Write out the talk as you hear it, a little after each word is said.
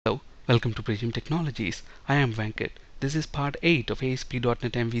Welcome to Prism Technologies. I am Venkat. This is part 8 of ASP .NET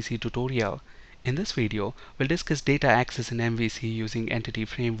MVC tutorial. In this video, we'll discuss data access in MVC using Entity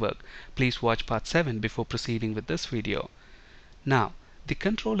Framework. Please watch part 7 before proceeding with this video. Now, the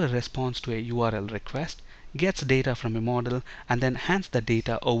controller responds to a URL request, gets data from a model, and then hands the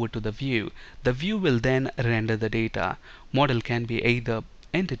data over to the view. The view will then render the data. Model can be either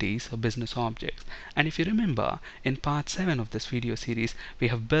entities or business objects. And if you remember, in part 7 of this video series, we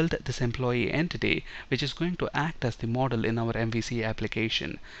have built this employee entity which is going to act as the model in our MVC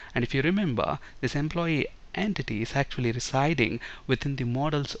application. And if you remember, this employee entity is actually residing within the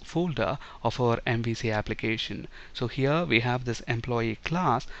models folder of our MVC application. So here we have this employee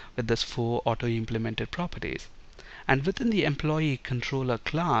class with this 4 auto-implemented properties. And within the employee controller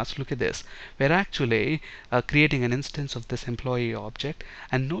class, look at this, we're actually creating an instance of this employee object,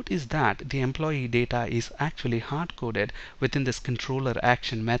 and notice that the employee data is actually hard-coded within this controller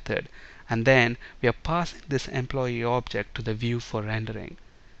action method, and then we are passing this employee object to the view for rendering.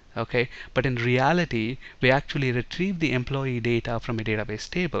 Okay, but in reality we actually retrieve the employee data from a database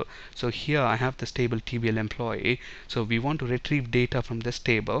table. So here I have this table tblEmployee, so we want to retrieve data from this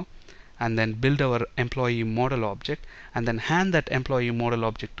table and then build our employee model object and then hand that employee model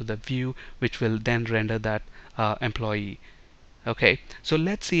object to the view, which will then render that employee. Okay, so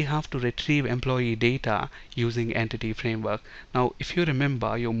let's see how to retrieve employee data using Entity Framework. Now, if you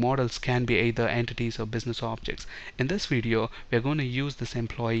remember, your models can be either entities or business objects. In this video, we're going to use this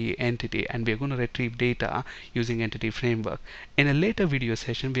employee entity and we're going to retrieve data using Entity Framework. In a later video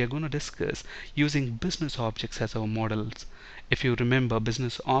session, we are going to discuss using business objects as our models. If you remember,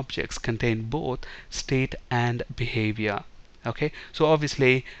 business objects contain both state and behavior. Okay, so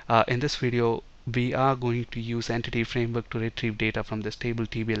obviously in this video we are going to use Entity Framework to retrieve data from this table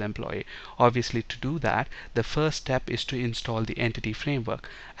tblEmployee. Obviously, to do that, the first step is to install the Entity Framework,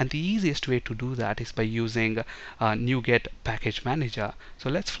 and the easiest way to do that is by using NuGet Package Manager. So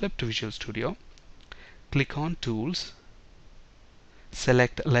let's flip to Visual Studio, click on Tools,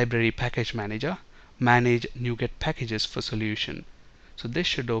 select Library Package Manager, manage NuGet packages for solution. So this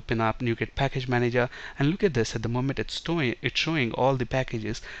should open up NuGet Package Manager, and look at this. At the moment, it's showing all the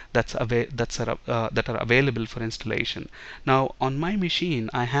packages that are available for installation. Now, on my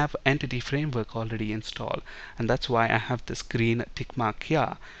machine, I have Entity Framework already installed, and that's why I have this green tick mark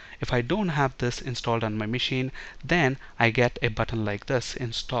here. If I don't have this installed on my machine, then I get a button like this,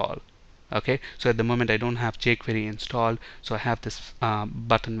 Install. Okay, so at the moment I don't have jQuery installed, so I have this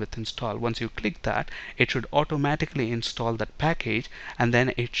button with install. Once you click that, it should automatically install that package, and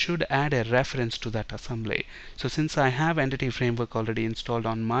then it should add a reference to that assembly. So since I have Entity Framework already installed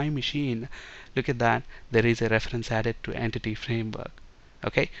on my machine, look at that, there is a reference added to Entity Framework.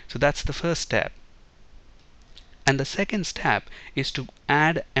 Okay, so that's the first step. And the second step is to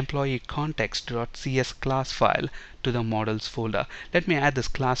add employee context.cs class file to the models folder. Let me add this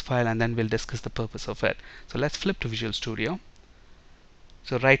class file and then we'll discuss the purpose of it. So let's flip to Visual Studio.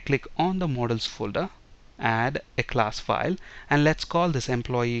 So right click on the models folder, add a class file, and let's call this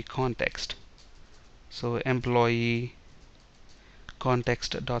employee context. So employee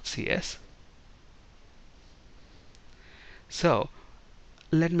context.cs. So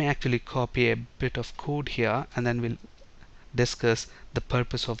let me actually copy a bit of code here and then we'll discuss the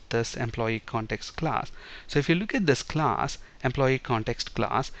purpose of this employee context class. So if you look at this class, employee context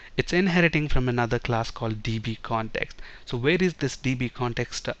class, it's inheriting from another class called dbContext. So where is this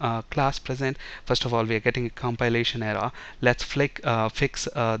dbContext class present? First of all, we are getting a compilation error. Let's fix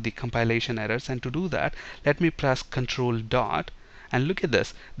the compilation errors, and to do that, let me press Control dot. And look at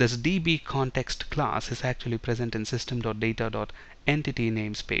this, this dbContext class is actually present in system.data.entity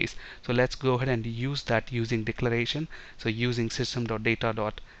namespace. So let's go ahead and use that using declaration. So using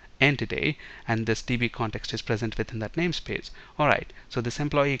system.data.entity, and this dbContext is present within that namespace. Alright, so this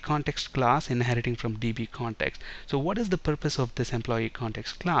employee context class inheriting from dbContext. So what is the purpose of this employee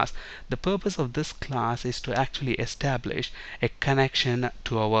context class? The purpose of this class is to actually establish a connection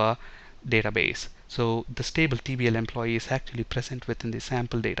to our database. So this table tblEmployee is actually present within the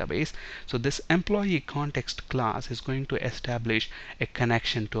sample database. So this employee context class is going to establish a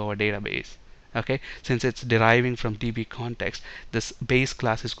connection to our database. Okay, since it's deriving from dbContext, this base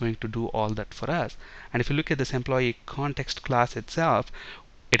class is going to do all that for us. And if you look at this employee context class itself,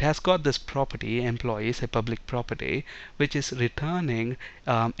 it has got this property employees, a public property, which is returning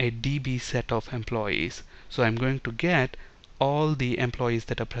a db set of employees. So I'm going to get all the employees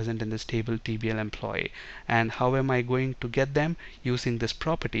that are present in this table tblEmployee. And how am I going to get them? Using this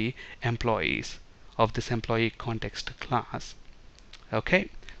property employees of this employee context class. Okay,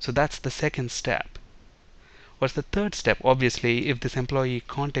 so that's the second step. what's the third step? Obviously, if this employee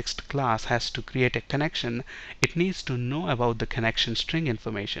context class has to create a connection, it needs to know about the connection string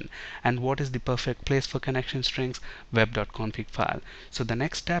information. And what is the perfect place for connection strings? Web.config file. So the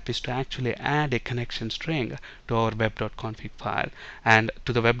next step is to actually add a connection string to our web.config file, and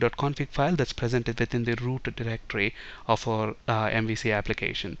to the web.config file that's presented within the root directory of our MVC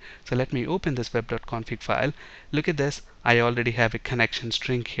application. So let me open this web.config file. Look at this. I already have a connection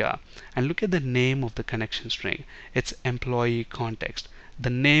string here, and look at the name of the connection string. It's employee context. The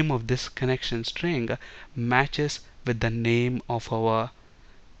name of this connection string matches with the name of our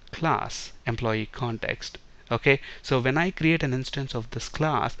class, employee context. Okay, so when I create an instance of this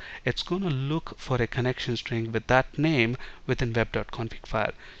class, it's going to look for a connection string with that name within web.config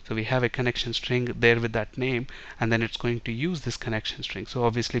file. So we have a connection string there with that name, and then it's going to use this connection string. So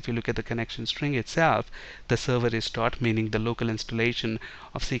obviously, if you look at the connection string itself, the server is start, meaning the local installation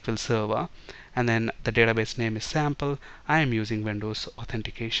of SQL Server, and then the database name is sample. I am using Windows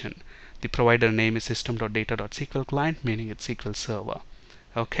authentication. The provider name is system.data.sql client, meaning it's SQL Server.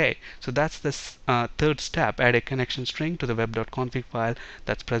 Okay, so that's the third step. Add a connection string to the web.config file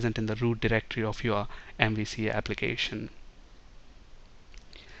that's present in the root directory of your MVC application.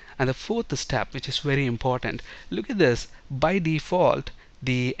 And the fourth step, which is very important, look at this. By default,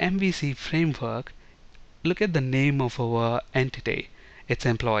 the MVC framework, look at the name of our entity. It's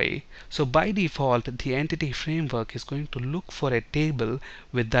employee. So by default, the entity framework is going to look for a table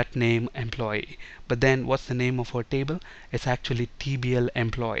with that name employee. But then what's the name of our table? It's actually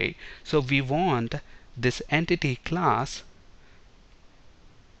tblEmployee. So we want this entity class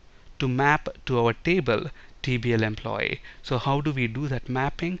to map to our table tblEmployee. So how do we do that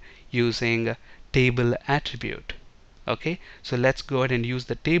mapping? Using table attribute. Okay, so let's go ahead and use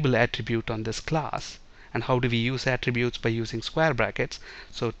the table attribute on this class. And how do we use attributes? By using square brackets.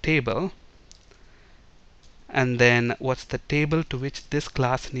 So table, and then what's the table to which this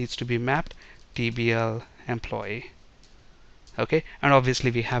class needs to be mapped? tblEmployee. Okay, and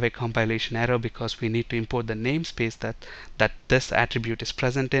obviously we have a compilation error because we need to import the namespace that this attribute is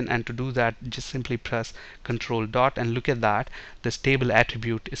present in, and to do that just simply press Control dot, and look at that, this table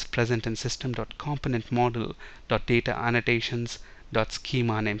attribute is present in system.componentModel.data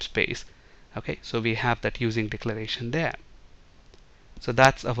annotations.schema namespace. Okay, so we have that using declaration there. So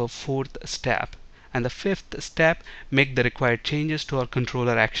that's our fourth step. And the fifth step, make the required changes to our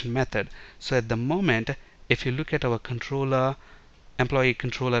controller action method. So at the moment, if you look at our employee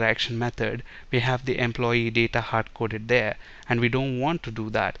controller action method, we have the employee data hard-coded there, and we don't want to do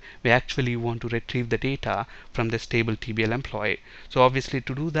that. We actually want to retrieve the data from this table tblEmployee. So obviously,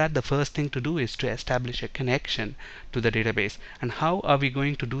 to do that, the first thing to do is to establish a connection to the database. And how are we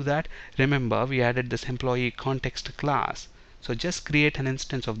going to do that? Remember, we added this employee context class. So just create an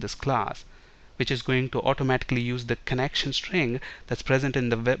instance of this class, which is going to automatically use the connection string that's present in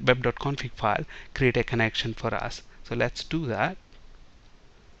the web.config file, create a connection for us. So let's do that.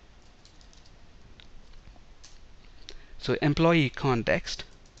 So employee context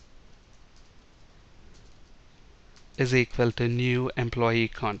is equal to new employee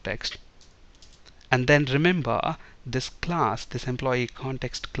context. And then remember, this class, this employee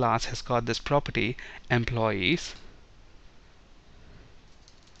context class, has got this property employees.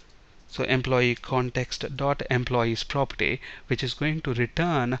 So employee context dot employees property, which is going to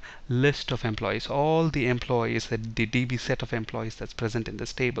return list of employees, all the employees, the DB set of employees that's present in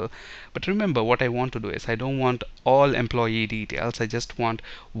this table. But remember, what I want to do is I don't want all employee details. I just want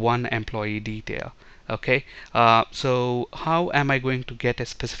one employee detail. Okay, so how am I going to get a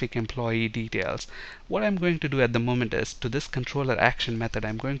specific employee details? What I'm going to do at the moment is, to this controller action method,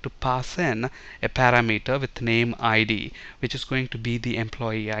 I'm going to pass in a parameter with name ID, which is going to be the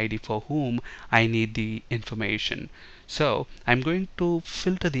employee ID for whom I need the information. So I'm going to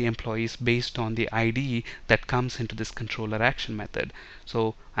filter the employees based on the ID that comes into this controller action method.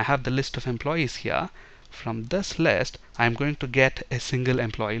 So I have the list of employees here. From this list, I'm going to get a single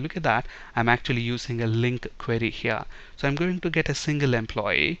employee. Look at that. I'm actually using a link query here. So I'm going to get a single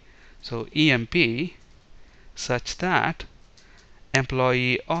employee. So emp such that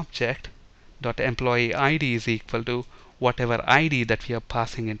employee object dot employee ID is equal to whatever ID that we are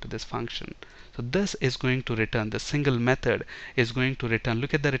passing into this function. So this is going to return, the single method is going to return,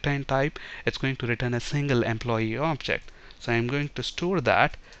 look at the return type, it's going to return a single employee object. So I'm going to store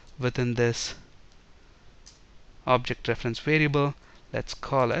that within this object reference variable. Let's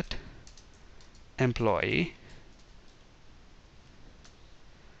call it employee,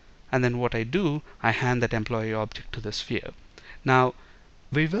 and then what I do, I hand that employee object to this sphere. Now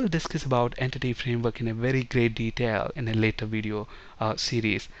We will discuss about entity framework in a very great detail in a later video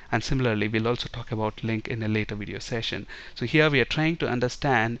series, and similarly we'll also talk about link in a later video session. So here we are trying to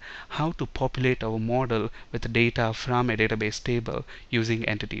understand how to populate our model with data from a database table using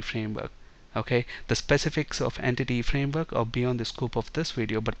entity framework. Okay, the specifics of entity framework are beyond the scope of this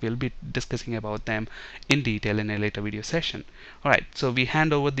video, but we'll be discussing about them in detail in a later video session. Alright, so we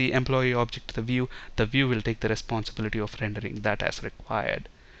hand over the employee object to the view will take the responsibility of rendering that as required.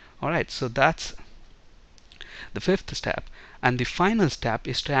 Alright, so that's the fifth step, and the final step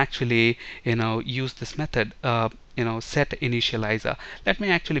is to actually use this method set initializer. Let me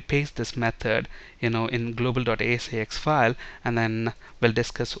actually paste this method in global.asix file, and then we'll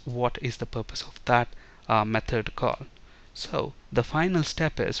discuss what is the purpose of that method call. So the final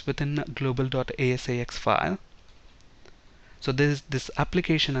step is within global.asix file. So there is this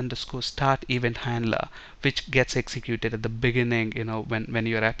application underscore start event handler which gets executed at the beginning, when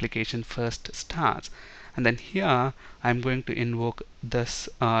your application first starts. And then here I'm going to invoke this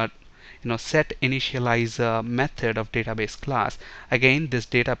set initializer method of database class. Again, this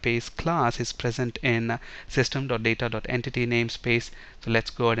database class is present in system.data.entity namespace. So let's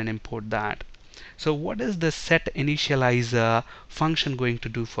go ahead and import that. So what is the set initializer function going to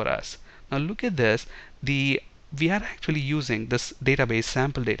do for us? Now look at this. We are actually using this database.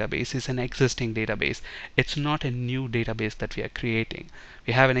 Sample database is an existing database. It's not a new database that we are creating.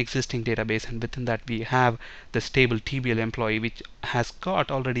 We have an existing database, and within that we have this table tblEmployee, which has got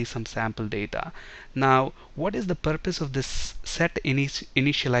already some sample data. Now what is the purpose of this set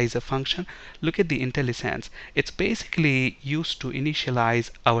initializer function? Look at the IntelliSense. It's basically used to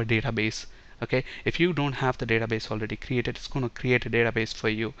initialize our database. Okay, if you don't have the database already created, it's going to create a database for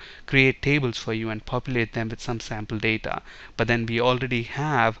you, create tables for you, and populate them with some sample data. But then we already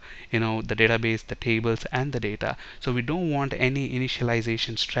have the database, the tables, and the data, so we don't want any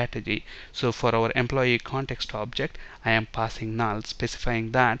initialization strategy. So for our employee context object, I am passing null,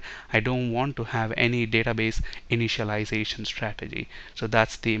 specifying that I don't want to have any database initialization strategy. So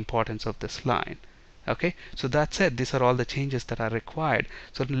that's the importance of this line. Okay, so that's it. These are all the changes that are required.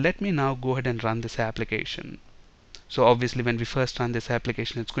 So let me now go ahead and run this application. So obviously when we first run this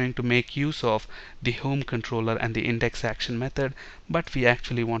application, it's going to make use of the home controller and the index action method, but we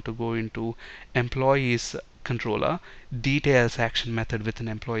actually want to go into employees controller, details action method within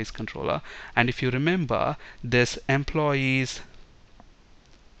employees controller. And if you remember, this employees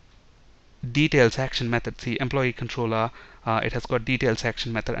details action method, see employee controller, it has got details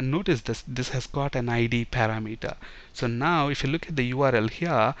action method, and notice this has got an ID parameter. So now if you look at the URL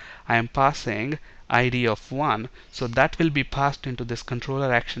here, I am passing ID of 1, so that will be passed into this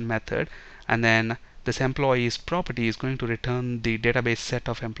controller action method, and then this employees property is going to return the database set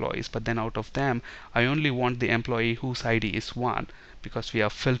of employees, but then out of them I only want the employee whose ID is 1, because we are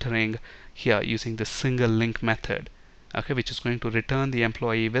filtering here using the single link method. Okay, which is going to return the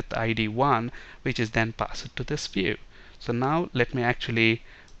employee with ID 1, which is then passed to this view. So now let me actually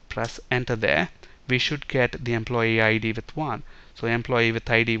press enter there. We should get the employee ID with 1. So employee with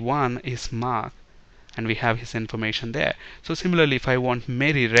ID 1 is Mark, and we have his information there. So similarly, if I want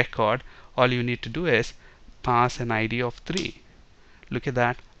Mary record, all you need to do is pass an ID of 3. Look at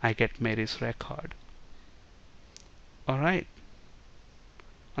that, I get Mary's record. Alright.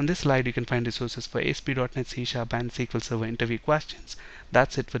 On this slide, you can find resources for ASP.NET C# and SQL Server interview questions.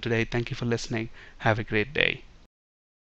 That's it for today. Thank you for listening. Have a great day.